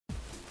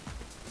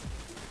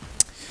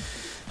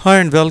Hi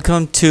and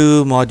welcome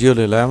to module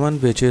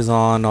 11, which is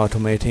on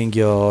automating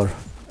your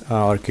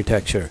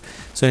architecture.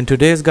 So in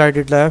today's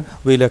guided lab,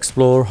 we'll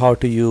explore how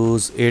to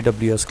use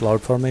AWS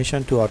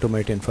CloudFormation to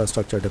automate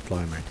infrastructure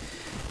deployment.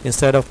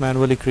 Instead of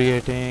manually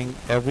creating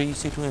every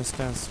EC2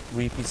 instance,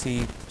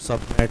 VPC,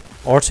 subnet,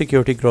 or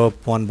security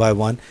group one by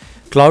one,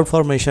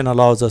 CloudFormation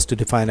allows us to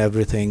define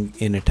everything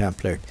in a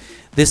template.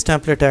 This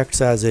template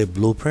acts as a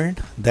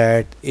blueprint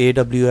that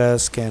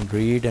AWS can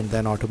read and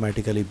then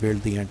automatically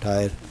build the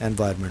entire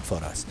environment for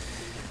us.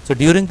 So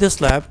during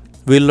this lab,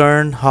 we'll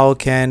learn how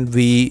can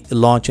we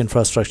launch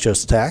infrastructure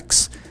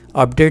stacks,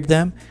 update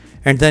them,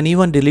 and then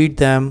even delete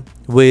them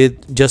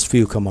with just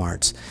few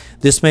commands.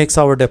 This makes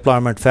our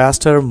deployment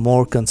faster,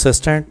 more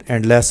consistent,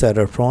 and less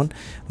error prone.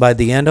 By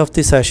the end of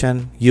the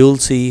session, you'll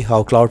see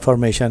how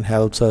CloudFormation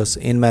helps us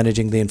in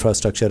managing the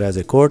infrastructure as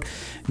a code,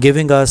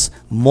 giving us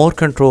more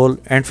control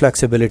and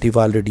flexibility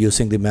while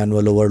reducing the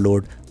manual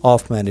overload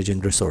of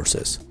managing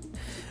resources.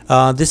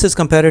 This is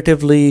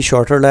comparatively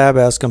shorter lab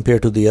as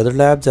compared to the other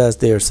labs, as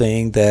they are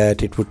saying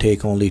that it would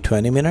take only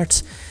 20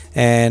 minutes.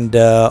 And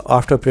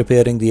after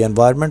preparing the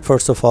environment,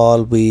 first of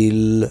all,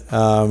 we'll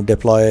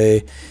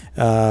deploy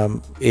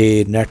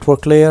a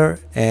network layer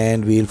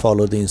and we'll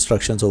follow the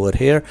instructions over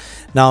here.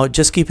 Now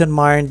just keep in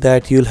mind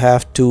that you'll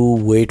have to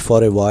wait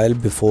for a while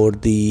before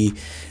the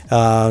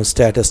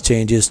status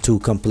changes to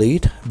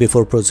complete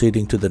before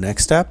proceeding to the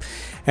next step.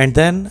 And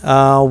then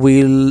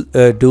we'll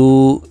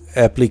do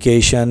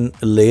application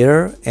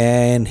layer,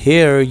 and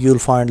here you'll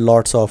find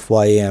lots of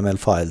YAML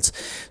files.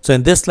 So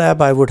in this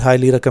lab, I would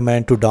highly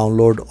recommend to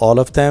download all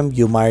of them.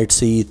 You might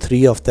see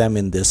 3 of them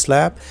in this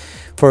lab.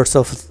 First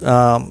of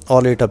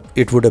all,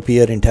 it would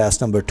appear in task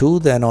number 2,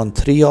 then on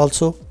 3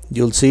 also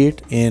you'll see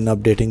it in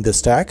updating the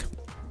stack.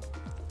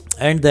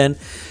 And then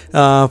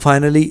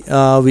finally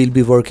we'll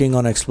be working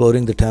on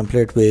exploring the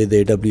template with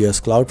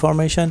AWS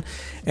CloudFormation,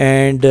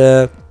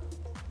 and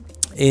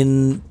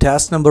in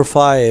task number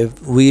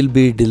 5 we'll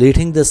be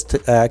deleting the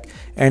stack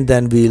and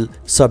then we'll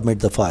submit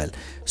the file.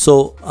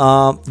 So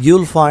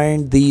you'll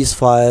find these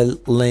file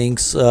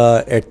links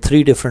at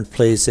 3 different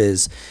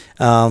places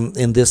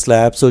in this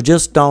lab, so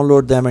just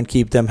download them and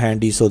keep them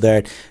handy so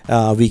that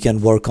we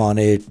can work on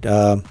it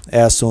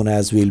as soon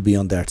as we'll be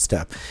on that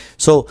step.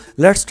 So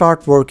let's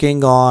start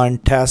working on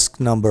task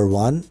number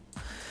 1.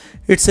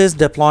 It says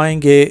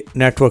deploying a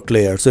network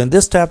layer. So in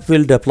this step,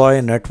 we'll deploy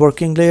a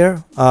networking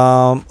layer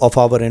of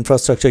our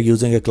infrastructure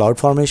using a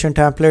CloudFormation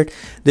template.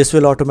 This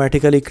will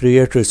automatically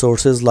create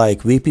resources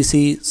like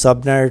VPC,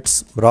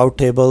 subnets, route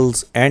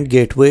tables, and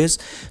gateways.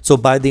 So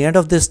by the end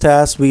of this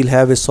task, we'll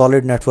have a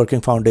solid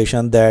networking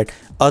foundation that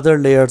other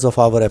layers of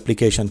our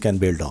application can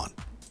build on.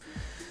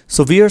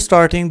 So we are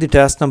starting the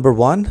task number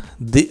 1.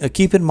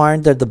 Keep in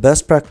mind that the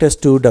best practice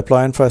to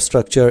deploy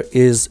infrastructure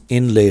is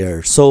in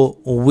layers. So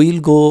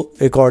we'll go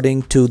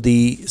according to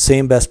the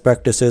same best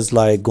practices,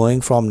 like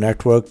going from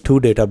network to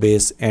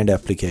database and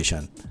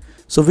application.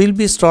 So we'll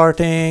be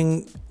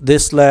starting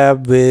this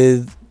lab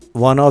with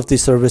one of the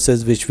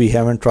services which we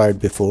haven't tried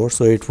before.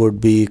 So it would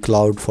be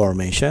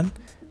CloudFormation.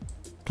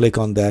 Click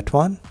on that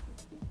one.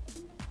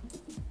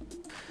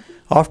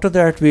 After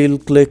that, we'll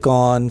click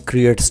on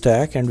create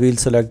stack and we'll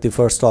select the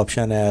first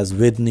option as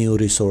with new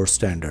resource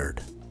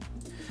standard.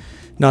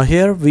 Now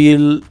here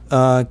we'll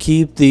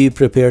keep the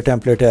prepare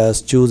template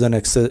as choose an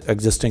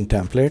existing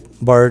template,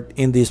 but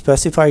in the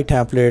specify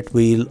template,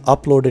 we'll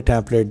upload a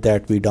template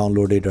that we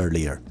downloaded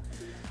earlier.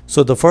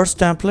 So the first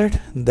template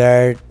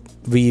that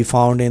we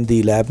found in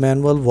the lab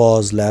manual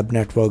was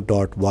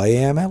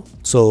labnetwork.yaml.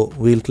 So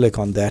we'll click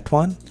on that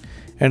one,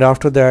 and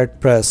after that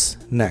press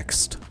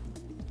next.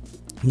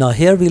 Now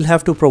here we'll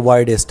have to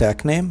provide a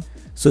stack name.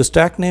 So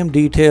stack name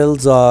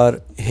details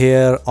are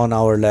here on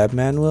our lab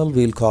manual.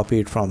 We'll copy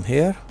it from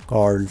here,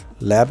 called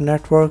lab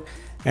network,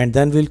 and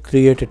then we'll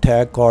create a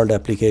tag called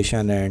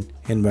application and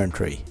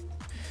inventory.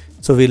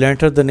 So we'll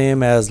enter the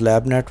name as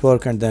lab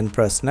network and then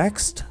press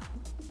next.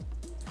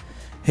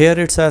 Here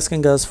it's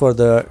asking us for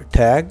the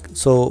tag,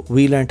 so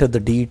we'll enter the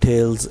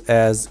details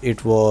as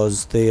it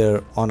was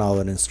there on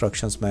our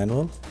instructions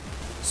manual.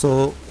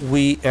 So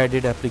we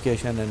added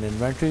application and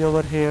inventory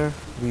over here.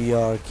 We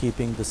are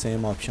keeping the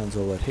same options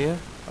over here.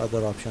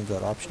 Other options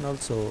are optional,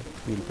 so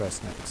we'll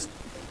press next.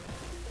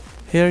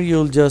 Here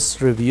you'll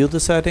just review the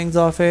settings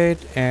of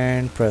it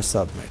and press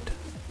submit.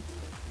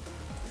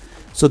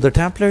 So the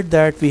template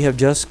that we have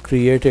just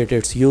created,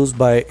 it's used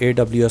by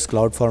AWS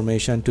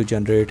CloudFormation to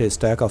generate a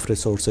stack of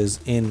resources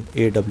in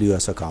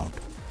AWS account.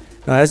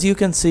 Now as you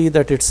can see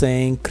that it's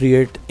saying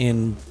create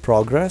in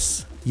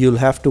progress. You'll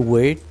have to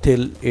wait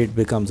till it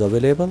becomes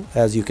available.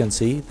 As you can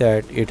see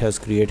that it has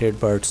created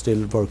but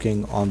still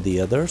working on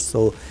the others.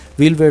 So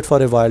we'll wait for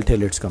a while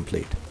till it's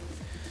complete.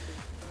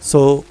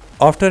 So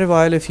after a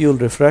while, if you'll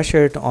refresh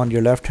it on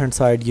your left hand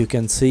side, you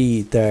can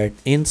see that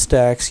in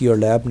stacks your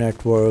lab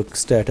network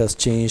status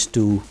changed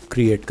to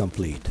create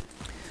complete.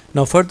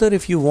 Now further,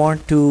 if you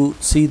want to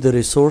see the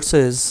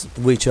resources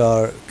which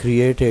are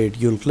created,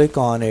 you'll click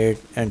on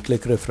it and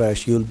click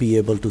refresh. You'll be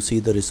able to see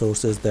the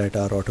resources that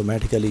are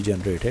automatically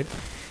generated.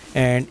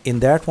 and in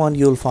that one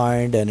you'll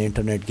find an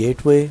internet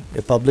gateway,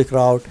 a public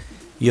route,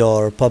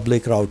 your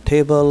public route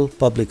table,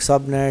 public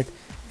subnet,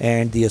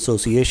 and the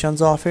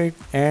associations of it,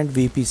 and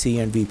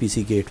VPC and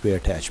VPC gateway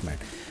attachment.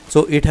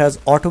 So it has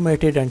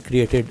automated and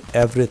created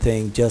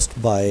everything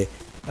just by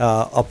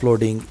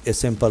uploading a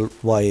simple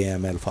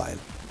YAML file.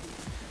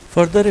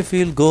 Further, if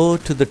you'll go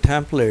to the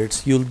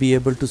templates, you'll be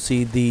able to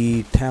see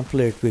the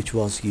template which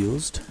was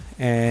used,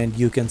 and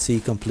you can see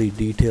complete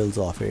details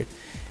of it.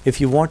 If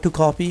you want to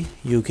copy,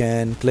 you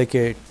can click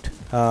it,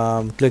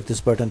 click this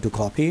button to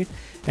copy it,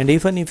 and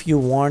even if you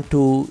want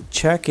to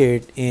check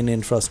it in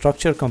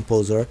Infrastructure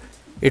Composer,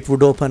 it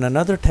would open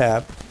another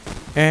tab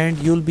and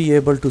you'll be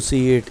able to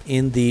see it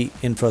in the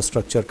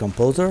Infrastructure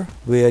Composer,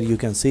 where you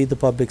can see the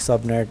public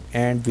subnet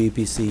and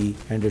VPC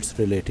and its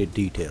related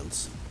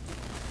details.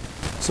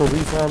 So we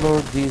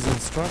followed these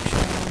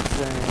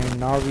instructions, and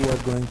now we are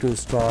going to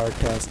start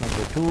task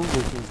number 2,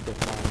 which is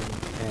defining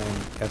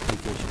an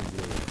application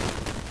layer.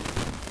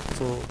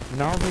 So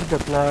now we'll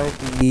deploy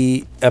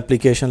the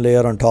application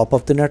layer on top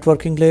of the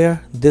networking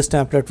layer. This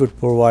template would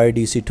provide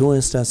EC2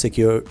 instance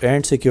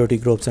security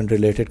groups and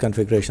related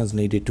configurations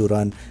needed to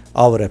run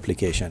our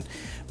application.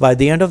 By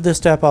the end of this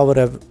step, our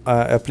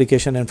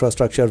application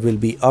infrastructure will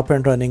be up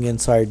and running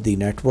inside the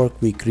network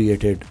we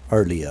created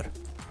earlier.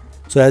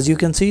 So as you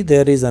can see,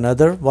 there is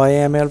another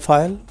YAML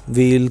file.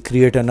 We'll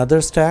create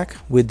another stack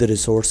with the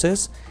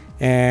resources,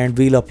 and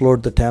we'll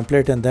upload the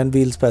template, and then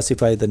we'll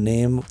specify the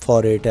name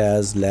for it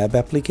as lab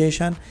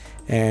application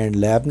and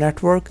lab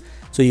network.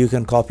 So you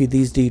can copy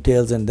these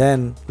details, and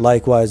then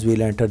likewise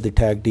we'll enter the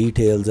tag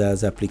details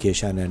as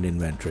application and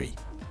inventory.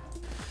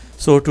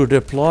 So to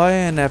deploy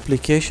an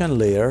application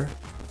layer,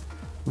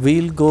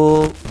 we'll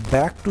go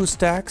back to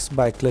stacks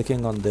by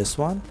clicking on this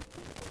one.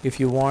 If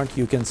you want,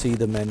 you can see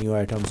the menu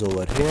items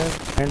over here,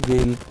 and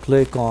we'll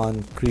click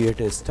on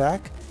create a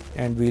stack,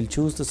 and we'll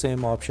choose the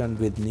same option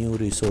with new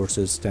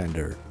resources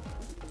standard.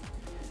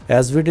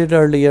 As we did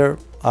earlier,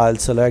 I'll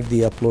select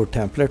the upload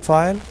template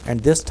file, and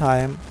this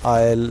time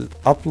I'll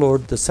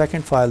upload the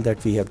second file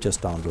that we have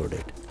just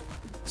downloaded.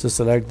 So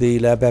select the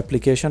lab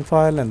application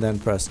file and then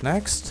press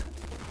next.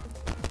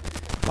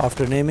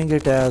 After naming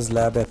it as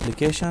lab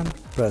application,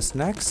 press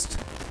next,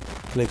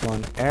 click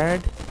on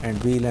add,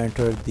 and we'll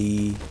enter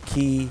the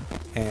key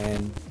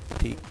and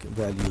peak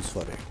values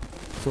for it.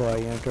 So I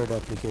entered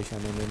application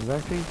in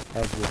inventory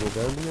as we did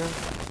earlier,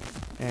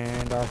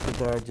 and after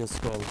that just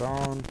scroll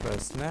down,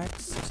 press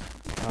next,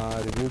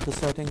 review the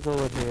settings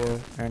over here,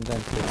 and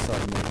then click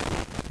submit,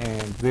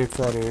 and wait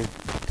for it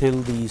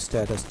till the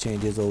status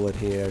changes over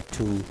here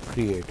to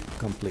create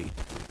complete.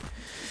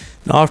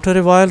 Now after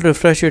a while,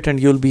 refresh it and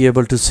you'll be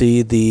able to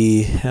see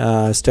the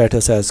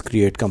status as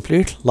create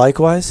complete.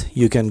 Likewise,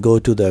 you can go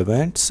to the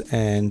events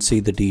and see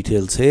the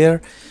details here.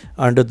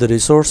 Under the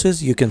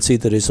resources, you can see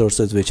the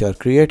resources which are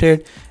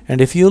created, and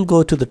if you'll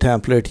go to the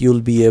template, you'll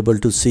be able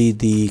to see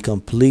the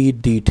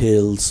complete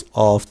details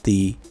of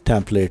the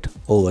template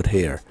over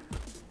here.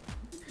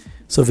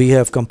 So we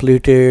have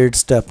completed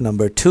step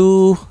number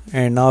 2,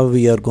 and now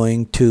we are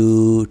going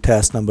to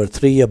task number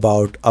 3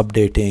 about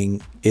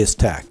updating a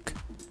stack.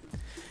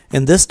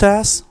 In this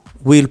task,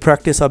 we'll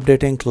practice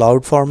updating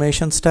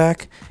CloudFormation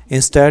stack.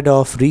 Instead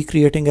of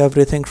recreating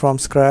everything from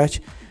scratch,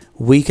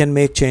 we can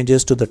make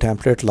changes to the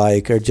template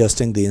like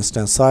adjusting the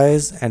instance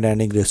size and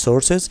adding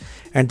resources,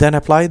 and then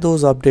apply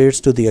those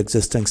updates to the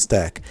existing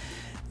stack.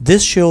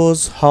 This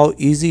shows how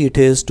easy it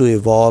is to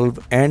evolve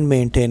and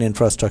maintain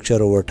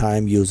infrastructure over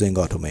time using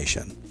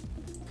automation.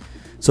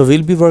 So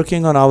we'll be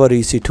working on our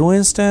EC2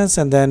 instance,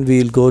 and then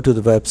we'll go to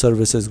the web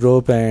services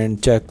group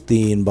and check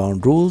the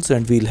inbound rules,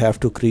 and we'll have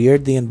to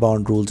create the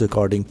inbound rules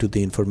according to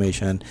the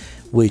information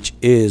which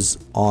is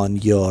on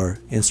your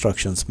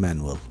instructions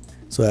manual.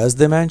 So as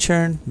they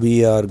mentioned,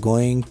 we are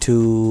going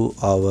to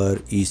our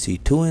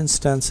EC2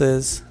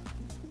 instances,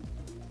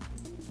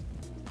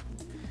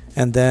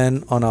 and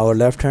then on our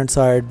left hand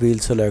side we'll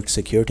select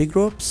security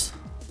groups.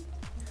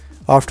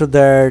 After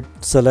that,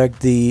 select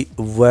the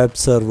web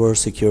server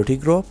security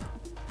group.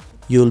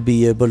 You'll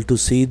be able to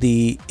see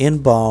the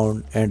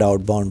inbound and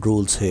outbound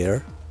rules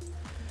here.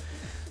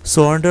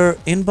 So under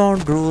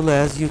inbound rule,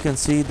 as you can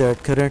see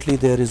that currently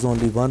there is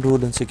only one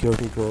rule in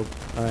security group,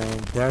 and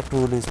that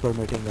rule is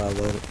permitting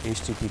our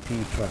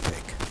HTTP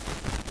traffic.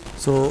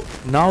 So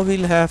now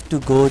we'll have to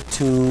go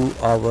to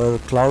our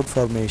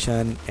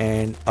CloudFormation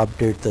and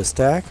update the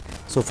stack.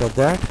 So for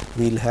that,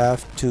 we'll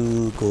have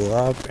to go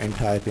up and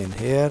type in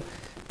here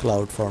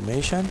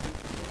CloudFormation,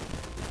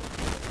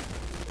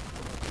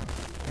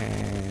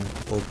 and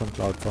open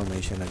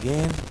CloudFormation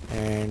again,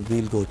 and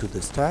we'll go to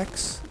the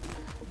stacks,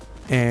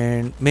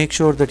 and make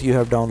sure that you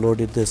have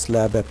downloaded this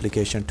lab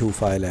application 2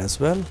 file as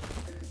well.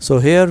 So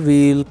here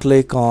we'll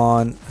click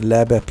on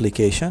lab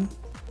application,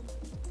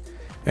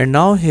 and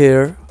now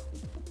here,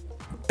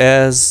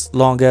 as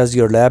long as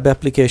your lab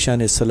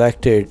application is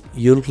selected,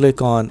 you'll click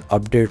on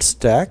update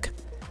stack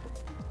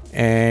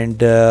and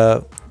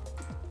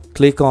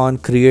click on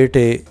create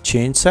a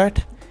change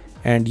set,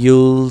 and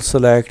you'll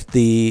select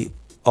the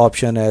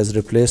option as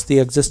replace the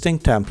existing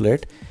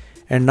template,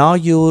 And now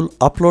you'll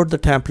upload the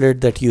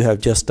template that you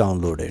have just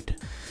downloaded.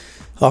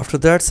 After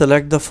that,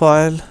 select the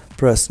file,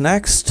 press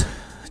next,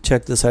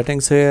 check the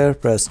settings here,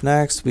 press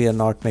next. We are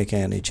not making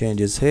any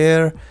changes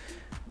here.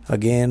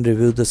 Again,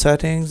 review the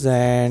settings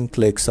and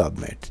click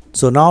submit.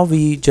 So now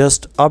we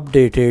just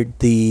updated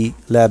the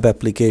lab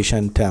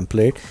application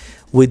template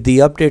with the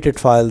updated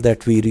file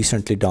that we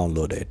recently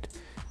downloaded.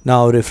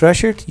 Now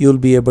refresh it, you'll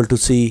be able to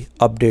see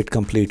update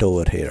complete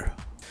over here.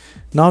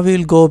 Now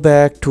we'll go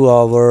back to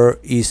our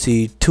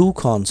EC2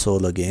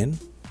 console again.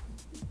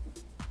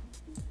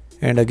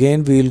 And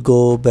again, we'll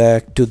go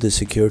back to the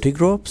security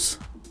groups.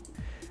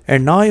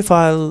 And now if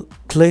I'll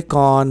click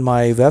on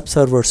my web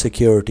server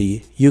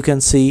security, you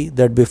can see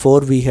that before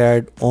we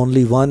had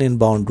only one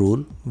inbound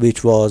rule,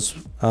 which was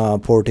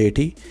port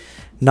 80.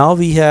 Now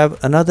we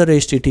have another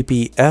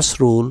HTTPS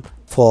rule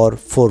for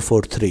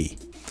 443.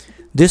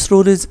 This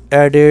rule is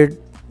added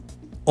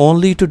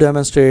only to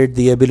demonstrate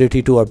the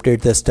ability to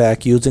update the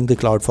stack using the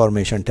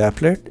CloudFormation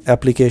template.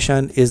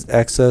 Application is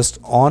accessed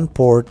on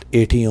port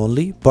 80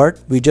 only, but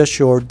we just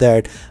showed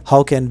that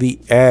how can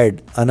we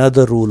add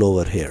another rule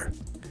over here.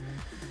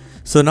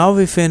 So now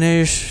we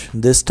finish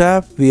this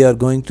step. We are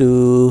going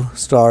to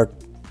start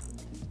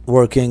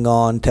working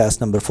on task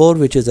number 4,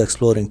 which is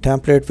exploring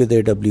template with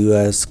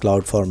AWS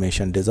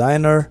CloudFormation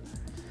Designer.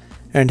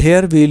 And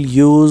here we'll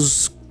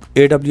use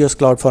AWS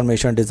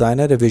CloudFormation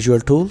Designer, a visual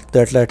tool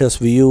that lets us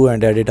view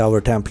and edit our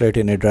template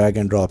in a drag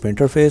and drop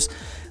interface.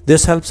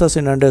 This helps us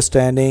in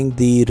understanding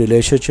the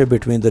relationship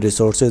between the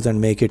resources and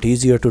make it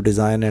easier to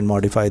design and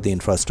modify the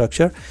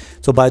infrastructure.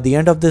 So by the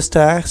end of this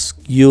task,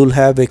 you'll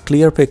have a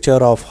clear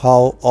picture of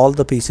how all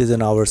the pieces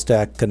in our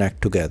stack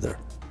connect together.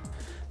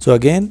 So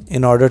again,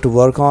 in order to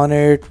work on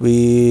it,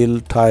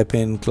 we'll type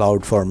in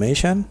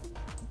CloudFormation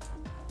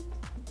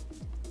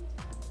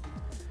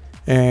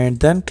and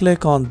then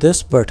click on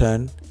this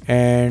button,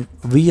 and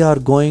we are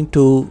going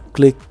to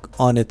click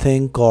on a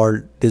thing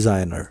called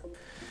Designer.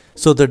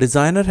 So the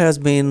designer has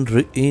been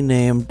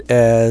renamed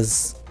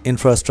as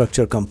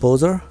Infrastructure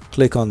Composer.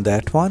 Click on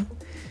that one,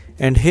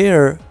 and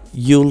here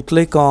you'll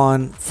click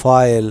on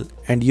File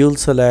and you'll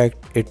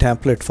select a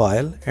template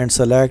file and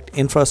select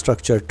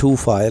Infrastructure 2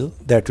 file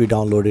that we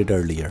downloaded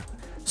earlier.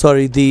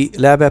 Sorry, the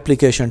lab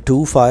application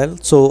 2 file.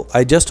 So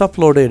I just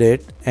uploaded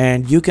it,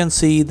 and you can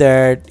see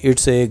that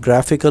it's a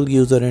graphical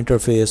user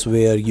interface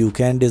where you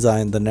can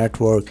design the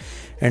network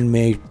and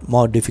make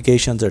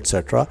modifications,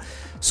 etc.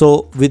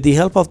 So with the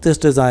help of this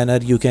designer,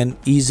 you can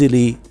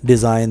easily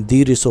design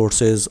the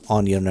resources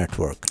on your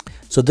network.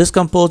 So this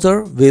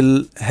composer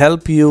will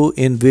help you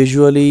in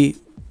visually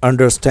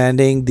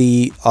understanding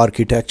the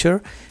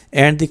architecture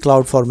and the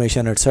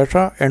CloudFormation,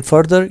 etc. And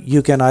further,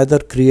 you can either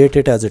create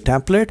it as a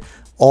template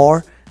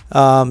or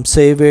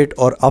save it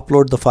or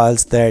upload the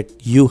files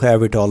that you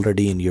have it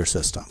already in your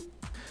system.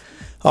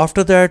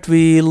 After that,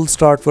 we'll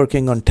start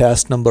working on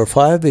task number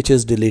 5, which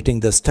is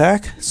deleting the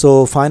stack.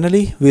 So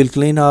finally, we'll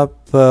clean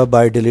up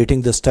by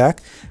deleting the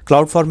stack.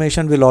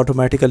 CloudFormation will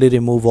automatically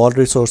remove all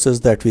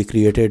resources that we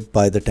created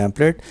by the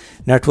template.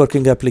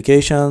 Networking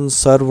applications,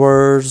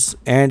 servers,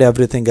 and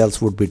everything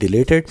else would be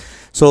deleted.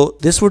 So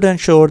this would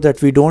ensure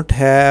that we don't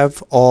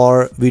have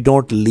or we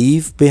don't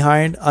leave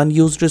behind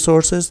unused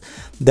resources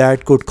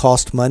that could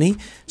cost money.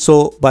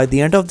 So by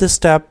the end of this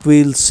step,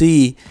 we'll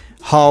see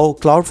how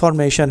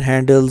CloudFormation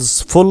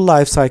handles full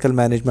lifecycle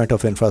management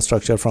of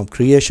infrastructure from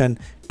creation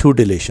to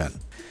deletion.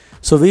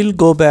 So we'll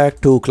go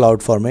back to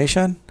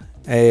CloudFormation,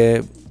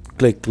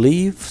 click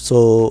leave.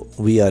 So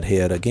we are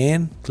here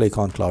again, click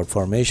on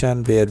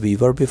CloudFormation where we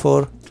were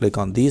before, click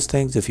on these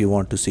things. If you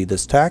want to see the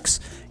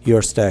stacks,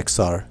 your stacks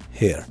are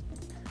here.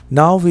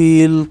 Now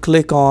we'll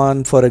click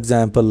on, for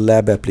example,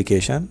 lab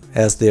application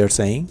as they are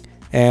saying,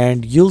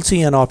 and you'll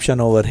see an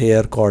option over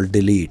here called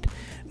delete.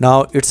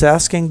 Now it's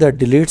asking that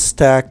delete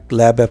stack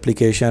lab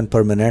application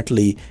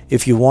permanently.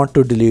 If you want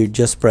to delete,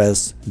 just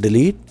press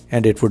delete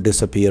and it would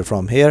disappear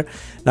from here.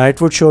 Now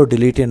it would show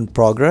delete in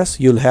progress.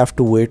 You'll have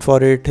to wait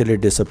for it till it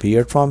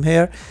disappeared from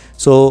here.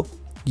 So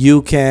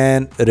you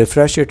can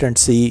refresh it and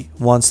see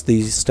once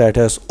the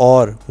status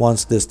or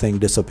once this thing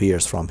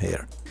disappears from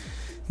here.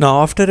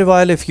 Now after a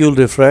while, if you'll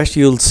refresh,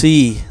 you'll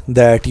see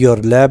that your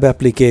lab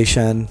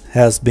application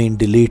has been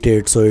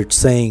deleted. So it's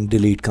saying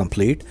delete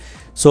complete.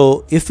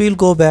 So if we'll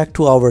go back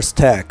to our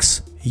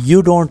stacks,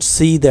 you don't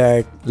see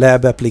that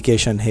lab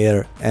application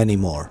here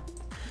anymore.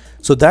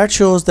 So that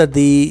shows that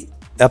the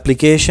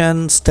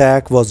application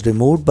stack was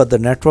removed, but the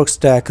network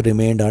stack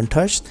remained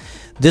untouched.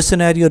 This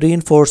scenario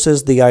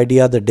reinforces the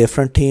idea that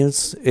different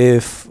teams,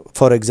 if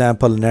for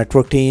example,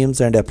 network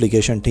teams and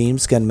application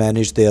teams can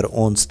manage their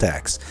own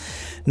stacks.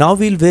 Now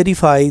we'll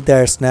verify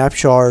that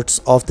snapshots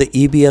of the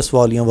EBS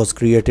volume was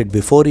created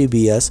before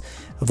EBS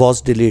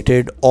was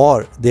deleted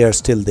or they are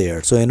still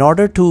there. So in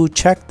order to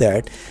check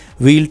that,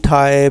 we'll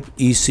type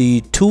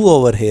EC2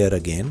 over here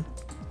again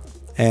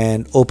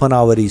and open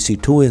our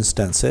EC2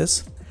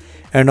 instances.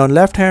 And on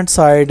left hand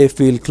side, if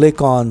we'll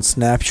click on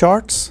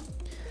snapshots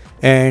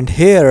And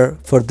here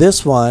for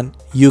this one,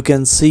 you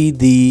can see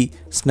the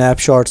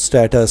snapshot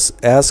status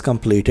as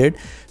completed.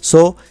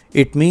 So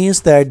it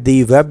means that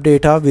the web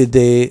data with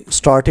the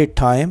started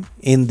time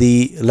in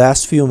the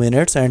last few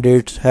minutes, and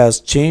it has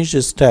changed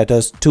its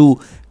status to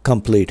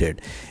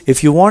completed.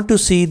 If you want to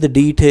see the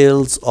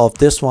details of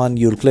this one,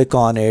 you'll click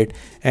on it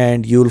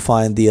and you'll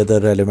find the other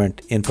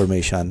relevant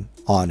information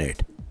on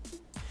it.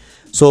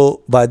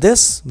 So by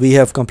this, we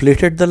have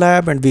completed the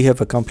lab and we have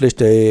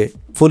accomplished a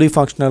fully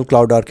functional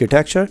cloud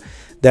architecture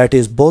that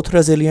is both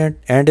resilient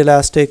and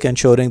elastic,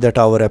 ensuring that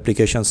our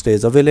application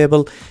stays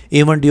available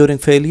even during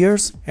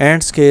failures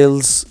and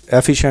scales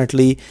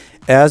efficiently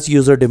as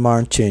user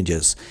demand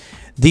changes.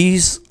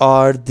 These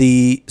are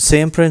the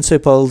same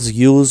principles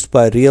used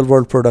by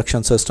real-world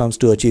production systems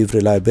to achieve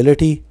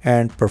reliability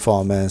and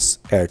performance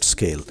at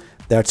scale.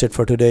 That's it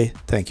for today.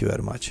 Thank you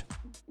very much.